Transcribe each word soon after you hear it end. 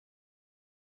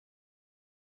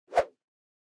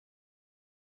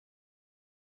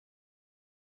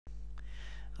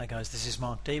Hi guys, this is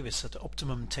Mark Davis at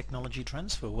Optimum Technology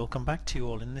Transfer. Welcome back to you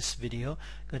all. In this video, I'm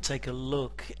going to take a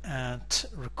look at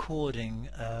recording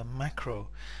a macro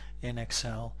in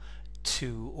Excel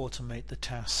to automate the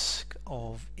task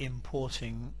of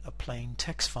importing a plain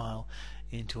text file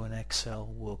into an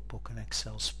Excel workbook, an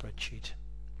Excel spreadsheet.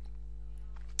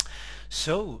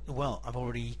 So, well, I've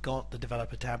already got the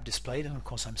developer tab displayed, and of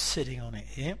course I'm sitting on it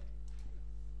here.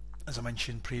 As I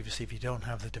mentioned previously, if you don't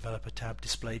have the developer tab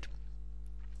displayed,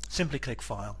 simply click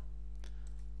File,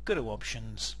 go to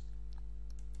Options,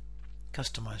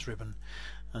 Customize Ribbon,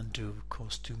 and of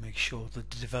course make sure that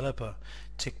the developer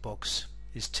tick box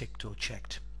is ticked or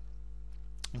checked,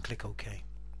 and click OK.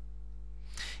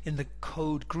 In the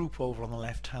code group over on the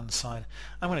left hand side,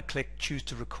 I'm going to click Choose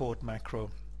to Record Macro,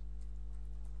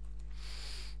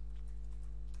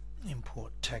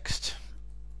 Import Text.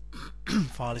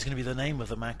 File is going to be the name of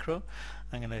the macro.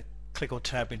 I'm going to click or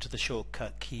tab into the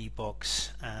shortcut key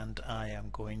box, and I am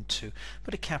going to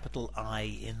put a capital I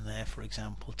in there, for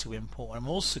example, to import. What I'm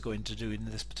also going to do in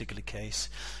this particular case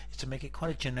is to make it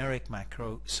quite a generic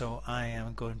macro, so I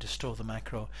am going to store the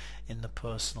macro in the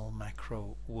personal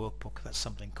macro workbook. That's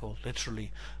something called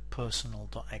literally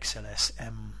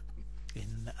personal.xlsm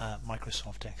in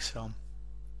Microsoft Excel.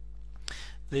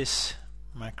 This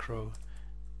macro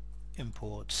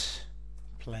imports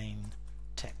plain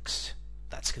text.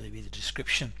 That's going to be the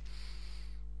description,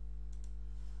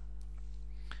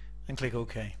 and click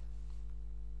OK.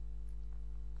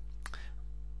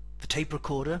 The tape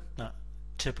recorder, that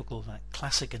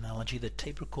classic analogy, the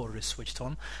tape recorder is switched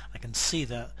on. I can see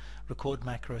that record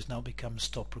macro has now become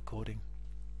stop recording.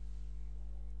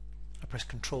 I press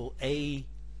Control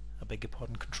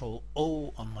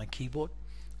O on my keyboard,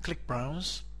 click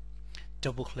Browse,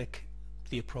 double click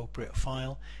the appropriate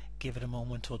file, give it a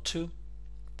moment or two.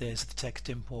 There's the text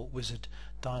import wizard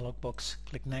dialog box.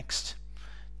 Click Next.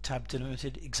 Tab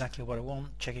delimited, exactly what I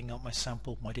want. Checking out my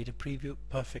sample, my data preview,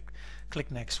 perfect.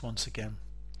 Click Next once again.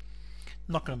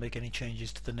 I'm not going to make any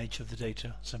changes to the nature of the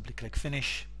data. Simply click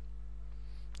Finish.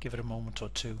 Give it a moment or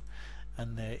two,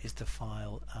 and there is the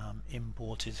file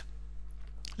imported.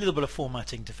 A little bit of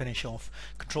formatting to finish off.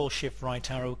 Control Shift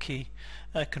right arrow key,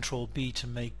 Control B to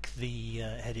make the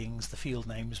headings, the field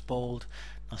names bold.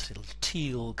 Nice little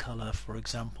teal color, for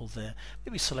example, there.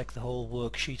 Maybe select the whole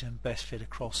worksheet and best fit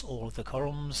across all of the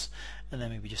columns, and then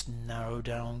maybe just narrow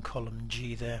down column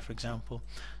G there, for example.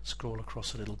 Scroll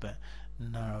across a little bit,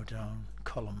 narrow down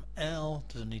column L.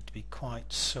 Doesn't need to be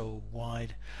quite so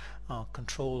wide.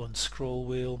 Control and scroll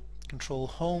wheel, Control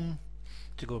Home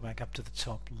to go back up to the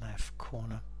top left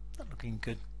corner. Not looking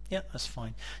good. Yeah, that's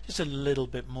fine. Just a little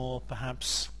bit more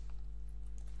perhaps.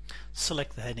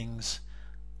 Select the headings,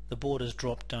 the borders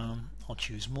drop down. I'll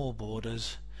choose more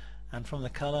borders, and from the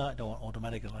color I don't want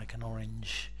automatically like an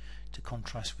orange to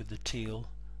contrast with the teal,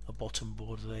 a bottom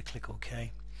border there. Click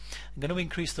OK. I'm going to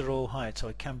increase the row height, so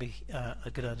it can be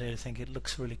a good idea to think it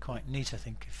looks really quite neat. I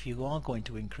think if you are going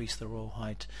to increase the row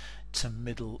height to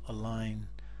middle align,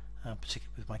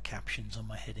 particularly with my captions on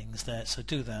my headings there, so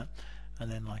do that, and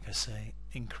then like I say,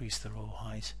 increase the row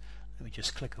height. Let me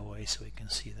just click away so we can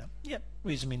see that. Yep,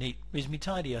 reasonably neat, reasonably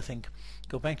tidy, I think.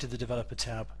 Go back to the developer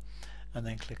tab and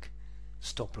then click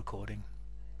stop recording.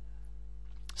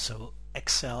 So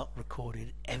Excel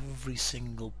recorded every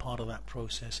single part of that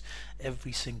process,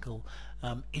 every single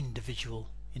individual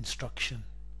instruction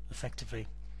effectively,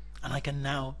 and I can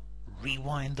now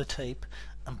rewind the tape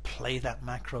and play that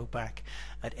macro back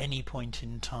at any point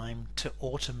in time to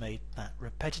automate that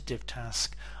repetitive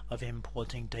task of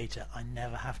importing data. I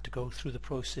never have to go through the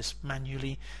process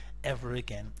manually ever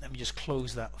again. Let me just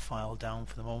close that file down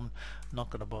for the moment. I'm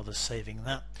not going to bother saving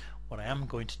that. What I am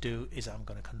going to do is I'm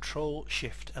going to Control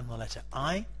Shift and the letter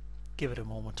I, give it a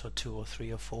moment or two or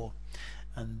three or four,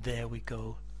 and there we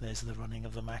go. There's the running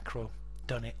of the macro.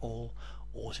 Done it all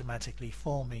automatically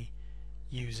for me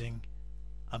using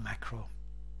a macro.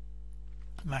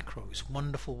 Macros,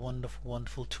 wonderful, wonderful,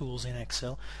 wonderful tools in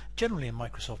Excel, generally in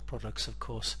Microsoft products, of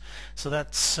course. So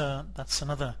that's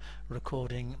another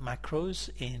recording macros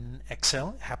in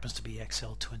Excel. It happens to be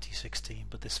Excel 2016,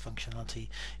 but this functionality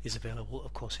is available,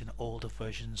 of course, in older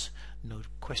versions. No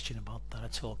question about that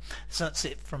at all. So that's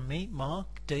it from me,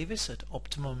 Mark Davis at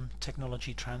Optimum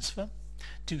Technology Transfer.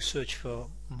 Do search for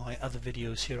my other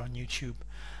videos here on YouTube,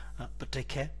 but take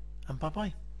care and bye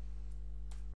bye.